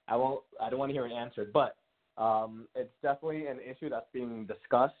 and I don't want to hear an answer, but it's definitely an issue that's being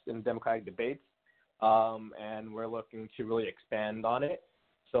discussed in Democratic debates, and we're looking to really expand on it.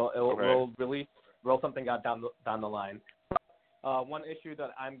 So we'll really roll something out down the line. One issue that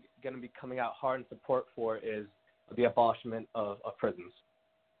I'm going to be coming out hard in support for is the abolishment of prisons.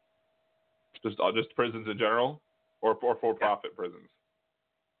 Just prisons in general, or for-profit prisons?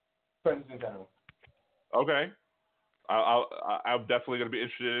 Prisons in general. Okay. I'm definitely going to be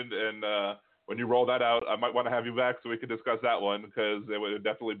interested in when you roll that out. I might want to have you back so we can discuss that one, because it would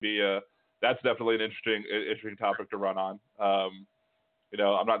definitely be that's definitely an interesting topic to run on. I'm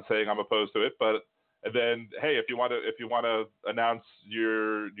not saying I'm opposed to it, but and then, hey, if you want to announce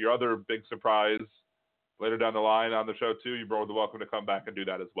your other big surprise later down the line on the show too, you're more than welcome to come back and do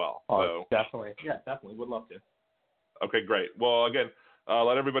that as well. Oh, so, definitely. Yeah, definitely. Would love to. Okay, great. Well, again,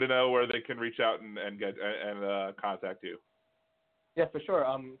 let everybody know where they can reach out and get and contact you. Yeah, for sure.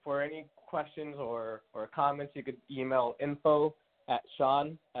 For any questions or comments, you could email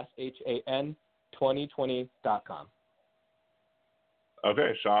info@Shan, SHAN, 2020.com.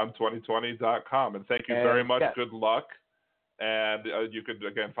 Okay, Shan2020.com, and thank you very much. Yeah. Good luck, and you could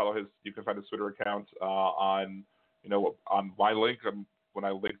again follow his. You can find his Twitter account on my link. When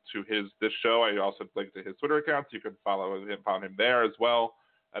I link to this show, I also link to his Twitter account. So you can follow him there as well.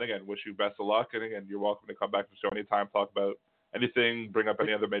 And again, wish you best of luck. And again, you're welcome to come back to the show anytime, talk about anything, bring up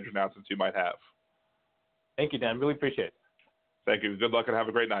any other major announcements you might have. Thank you, Dan. Really appreciate it. Thank you. Good luck and have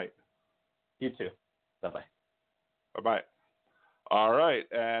a great night. You too. Bye-bye. Bye-bye. All right,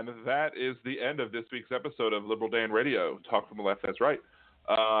 and that is the end of this week's episode of Liberal Dan Radio. Talk from the left, that's right.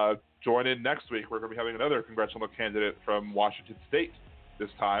 Join in next week. We're going to be having another congressional candidate from Washington State this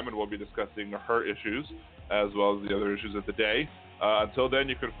time, and we'll be discussing her issues as well as the other issues of the day. Until then,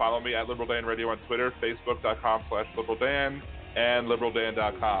 you can follow me at Liberal Dan Radio on Twitter, Facebook.com/LiberalDan, and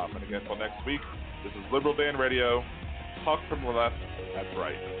LiberalDan.com. And again, until next week, this is Liberal Dan Radio. Talk from the left, that's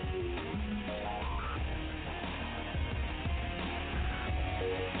right.